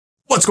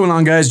What's going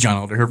on, guys? John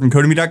Elder here from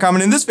Codemy.com,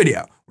 and in this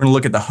video, we're gonna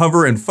look at the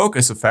hover and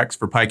focus effects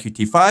for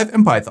PyQt5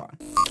 and Python.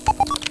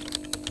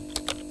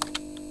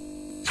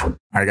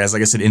 All right, guys,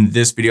 like I said, in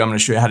this video, I'm gonna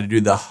show you how to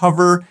do the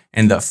hover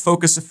and the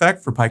focus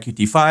effect for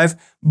PyQt5.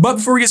 But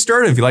before we get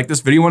started, if you like this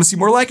video and want to see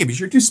more like it, be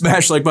sure to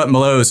smash the like button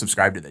below,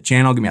 subscribe to the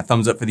channel, give me a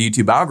thumbs up for the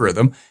YouTube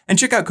algorithm, and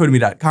check out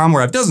Codemy.com,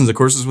 where I have dozens of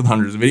courses with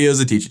hundreds of videos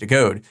that teach you to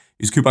code.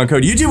 Use coupon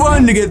code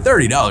YouTube1 to get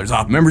 $30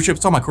 off memberships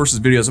to all my courses,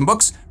 videos, and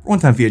books for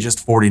one-time fee of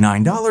just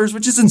 $49,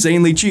 which is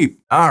insanely cheap.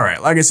 All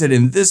right, like I said,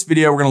 in this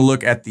video, we're gonna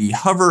look at the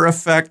hover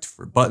effect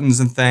for buttons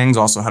and things,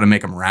 also how to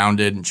make them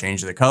rounded and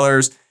change the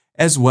colors,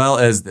 as well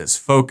as this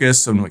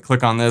focus. So when we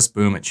click on this,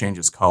 boom, it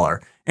changes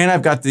color. And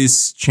I've got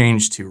this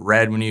changed to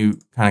red when you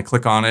kind of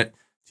click on it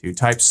to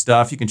type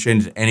stuff. You can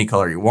change it to any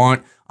color you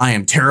want. I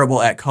am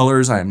terrible at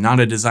colors. I am not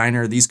a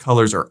designer. These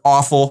colors are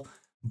awful,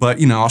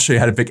 but I'll show you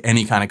how to pick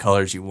any kind of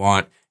colors you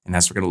want. And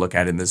that's what we're gonna look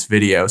at in this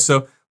video.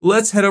 So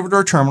let's head over to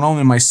our terminal.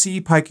 In my C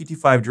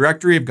PyQt5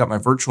 directory, I've got my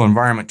virtual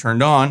environment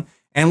turned on,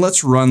 and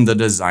let's run the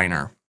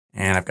designer.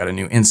 And I've got a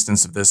new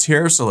instance of this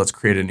here. So let's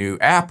create a new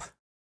app.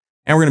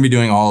 And we're gonna be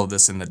doing all of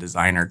this in the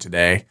designer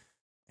today.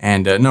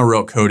 And no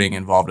real coding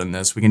involved in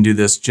this. We can do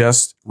this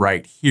just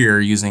right here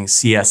using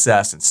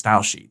CSS and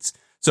style sheets.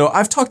 So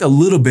I've talked a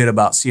little bit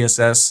about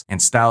CSS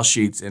and style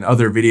sheets in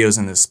other videos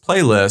in this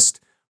playlist,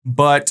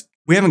 but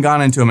we haven't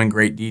gone into them in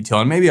great detail,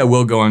 and maybe I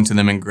will go into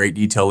them in great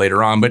detail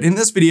later on. But in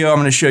this video, I'm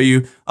gonna show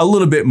you a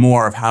little bit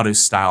more of how to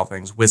style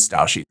things with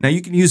style sheets. Now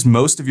you can use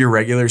most of your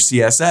regular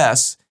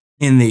CSS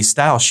in the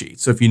style sheet.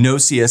 So if you know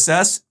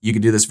CSS, you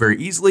can do this very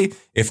easily.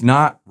 If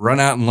not, run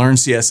out and learn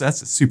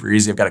CSS. It's super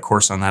easy. I've got a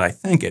course on that, I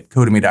think, at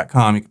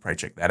Codemy.com. You can probably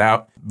check that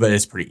out, but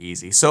it's pretty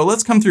easy. So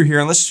let's come through here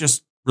and let's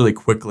just really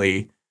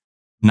quickly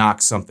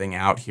knock something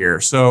out here.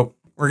 So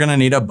we're gonna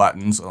need a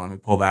button. So let me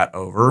pull that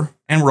over.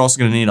 And we're also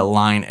gonna need a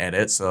line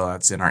edit. So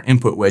that's in our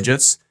input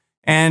widgets.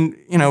 And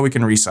we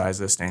can resize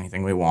this to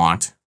anything we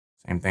want.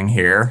 Same thing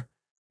here.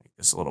 Make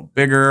this a little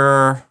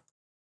bigger.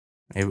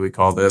 Maybe we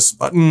call this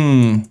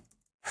button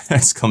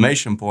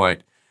exclamation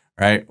point,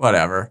 right?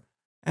 Whatever.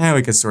 And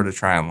we could sort of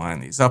try and line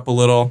these up a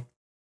little.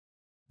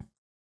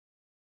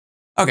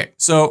 Okay,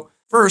 so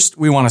first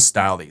we want to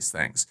style these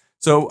things.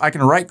 So I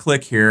can right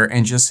click here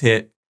and just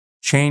hit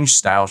change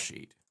style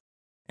sheet.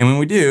 And when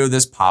we do,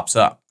 this pops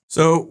up.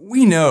 So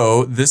we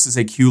know this is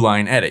a Q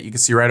line edit. You can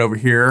see right over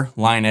here,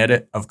 line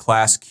edit of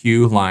class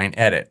Q line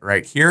edit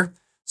right here.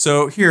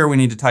 So here we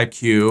need to type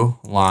Q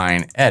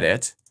line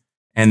edit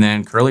and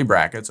then curly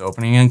brackets,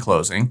 opening and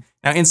closing.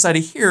 Now inside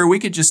of here, we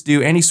could just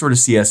do any sort of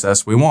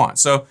CSS we want.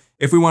 So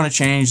if we want to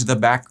change the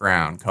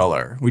background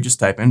color, we just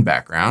type in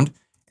background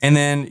and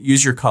then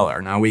use your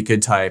color. Now we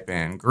could type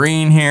in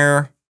green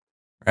here,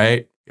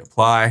 right? You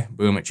apply,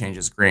 boom, it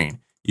changes green.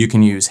 You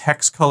can use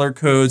hex color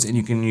codes and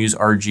you can use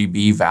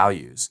RGB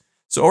values.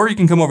 So, or you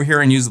can come over here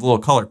and use the little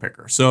color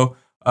picker. So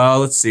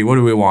let's see, what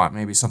do we want?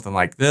 Maybe something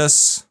like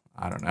this.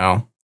 I don't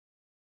know.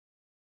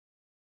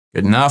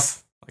 Good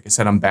enough. Like I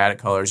said, I'm bad at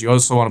colors. You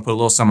also want to put a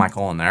little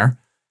semicolon there,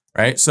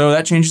 right? So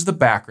that changes the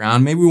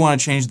background. Maybe we want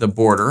to change the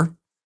border,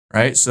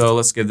 right? So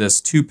let's give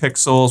this 2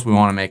 pixels. We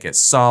want to make it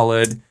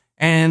solid.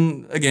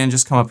 And again,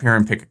 just come up here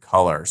and pick a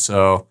color.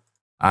 So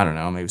I don't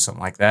know, maybe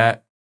something like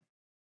that.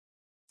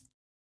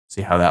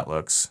 See how that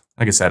looks.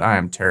 Like I said, I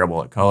am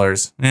terrible at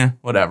colors.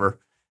 Whatever.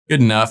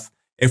 Good enough.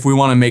 If we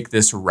want to make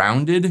this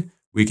rounded,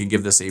 we can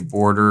give this a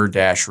border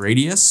dash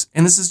radius.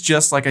 And this is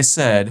just, like I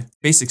said,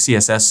 basic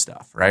CSS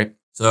stuff, right?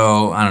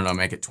 So I don't know,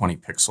 make it 20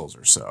 pixels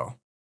or so.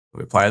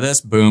 We apply this,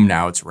 boom,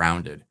 now it's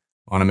rounded.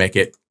 Want to make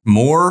it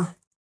more?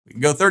 We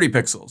can go 30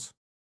 pixels.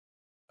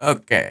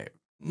 Okay,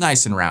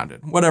 nice and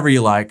rounded. Whatever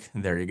you like,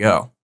 there you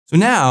go. So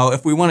now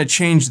if we want to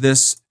change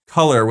this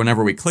color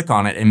whenever we click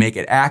on it and make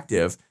it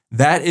active,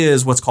 that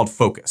is what's called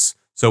focus.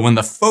 So when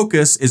the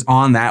focus is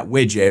on that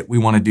widget, we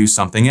want to do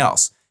something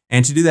else.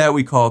 And to do that,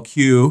 we call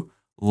Q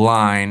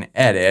line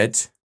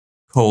edit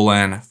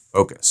colon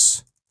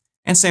focus.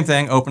 And same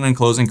thing, open and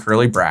closing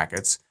curly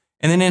brackets.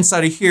 And then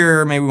inside of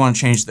here, maybe we want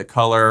to change the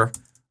color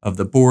of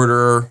the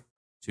border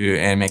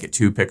and make it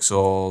 2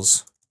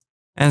 pixels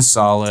and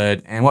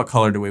solid. And what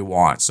color do we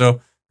want?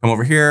 So come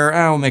over here,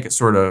 and we'll make it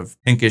sort of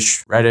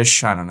pinkish,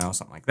 reddish, I don't know,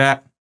 something like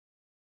that.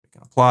 We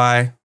can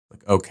apply,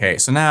 click OK.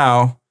 So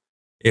now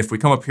if we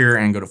come up here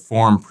and go to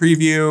form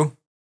preview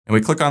and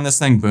we click on this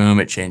thing, boom,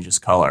 it changes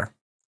color.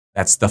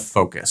 That's the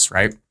focus,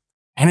 right?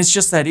 And it's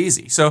just that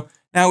easy. So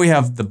now we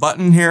have the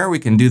button here. We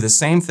can do the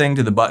same thing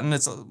to the button.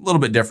 It's a little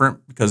bit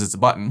different because it's a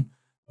button,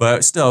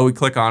 but still we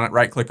click on it,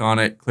 right click on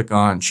it, click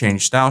on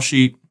change style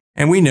sheet.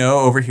 And we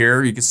know over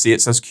here, you can see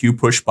it says Q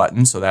push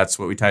button. So that's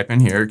what we type in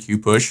here, Q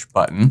push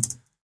button,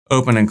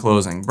 open and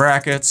closing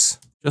brackets,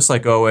 just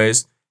like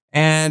always.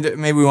 And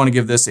maybe we want to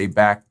give this a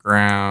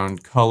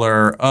background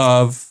color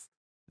of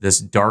this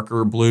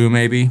darker blue,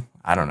 maybe.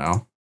 I don't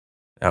know.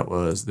 That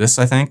was this,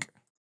 I think.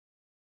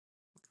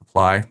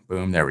 Apply,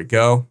 boom, there we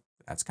go.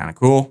 That's kind of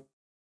cool.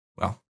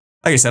 Well,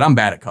 like I said, I'm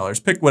bad at colors.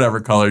 Pick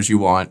whatever colors you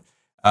want.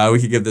 We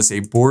could give this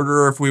a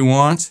border if we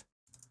want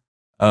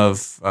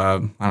of, I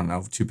don't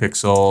know, 2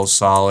 pixels,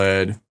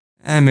 solid,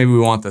 And maybe we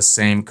want the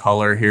same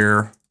color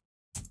here.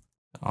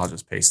 I'll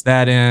just paste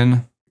that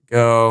in.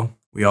 Go.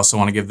 We also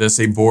want to give this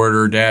a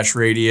border dash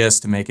radius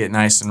to make it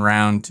nice and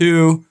round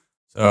too.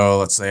 So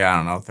let's say, I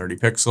don't know, 30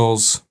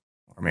 pixels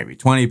or maybe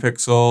 20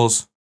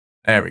 pixels.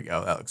 There we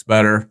go. That looks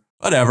better.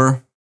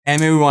 Whatever. And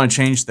maybe we want to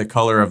change the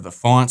color of the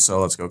font.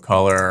 So let's go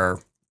color.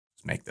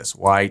 Let's make this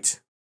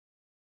white.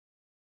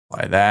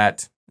 Apply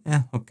that.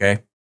 Yeah,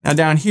 okay. Now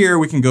down here,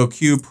 we can go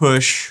Q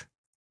push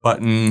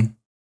button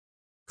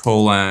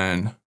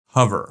colon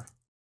hover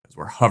because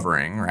we're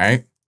hovering,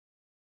 right?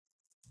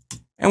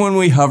 And when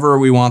we hover,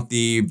 we want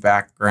the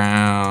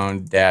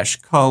background dash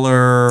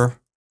color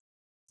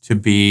to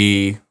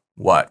be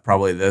what?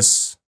 Probably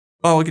this.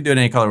 Well, we could do it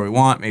any color we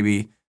want.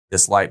 Maybe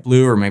this light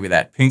blue or maybe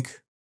that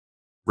pink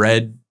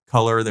red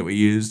color that we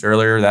used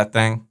earlier, that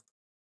thing.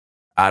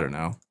 I don't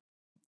know.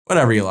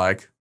 Whatever you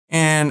like.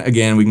 And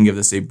again, we can give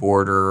this a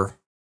border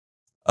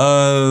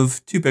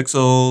of 2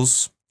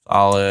 pixels,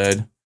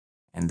 solid,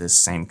 and this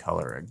same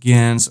color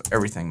again. So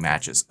everything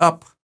matches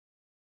up.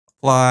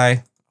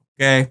 Apply.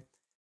 Okay.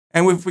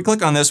 And if we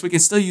click on this, we can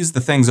still use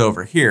the things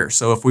over here.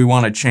 So if we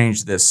want to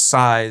change this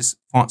size,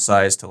 font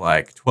size to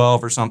like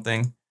 12 or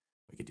something,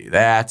 we could do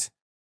that.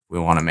 If we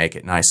want to make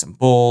it nice and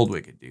bold,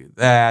 we could do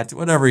that.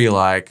 Whatever you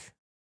like.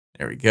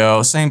 There we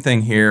go. Same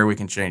thing here. We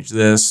can change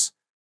this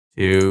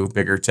to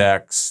bigger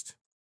text,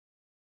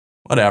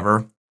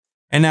 whatever.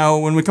 And now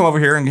when we come over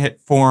here and hit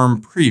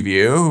form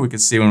preview, we can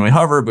see when we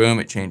hover, boom,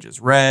 it changes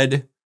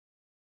red.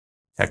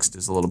 Text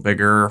is a little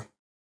bigger.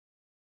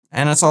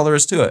 And that's all there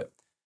is to it.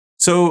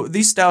 So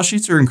these style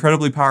sheets are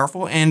incredibly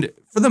powerful, and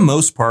for the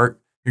most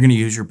part, you're going to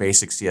use your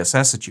basic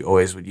CSS that you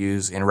always would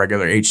use in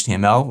regular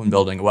HTML when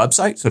building a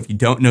website. So if you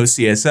don't know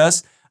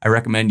CSS, I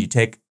recommend you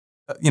take,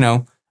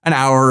 an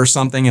hour or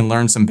something and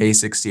learn some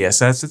basic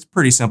CSS. It's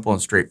pretty simple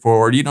and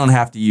straightforward. You don't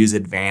have to use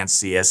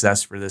advanced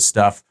CSS for this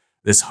stuff.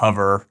 This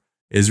hover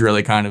is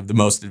really kind of the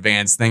most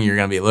advanced thing you're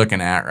going to be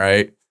looking at,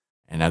 right?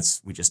 And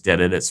we just did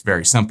it. It's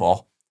very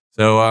simple.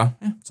 So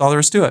that's all there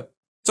is to it.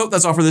 So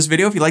that's all for this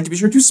video. If you liked it, be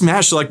sure to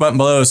smash the like button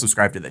below,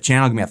 subscribe to the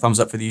channel, give me a thumbs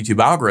up for the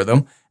YouTube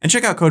algorithm, and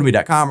check out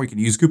Codemy.com where you can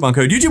use coupon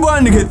code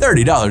YouTube1 to get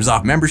 $30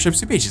 off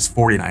memberships. You pay just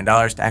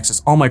 $49 to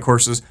access all my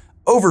courses,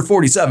 over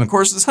 47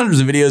 courses, hundreds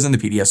of videos, and the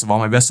PDFs of all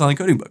my best-selling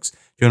coding books.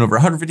 Join over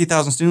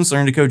 150,000 students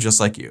learning to code just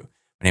like you.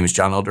 My name is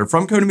John Elder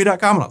from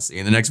Codemy.com, and I'll see you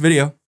in the next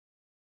video.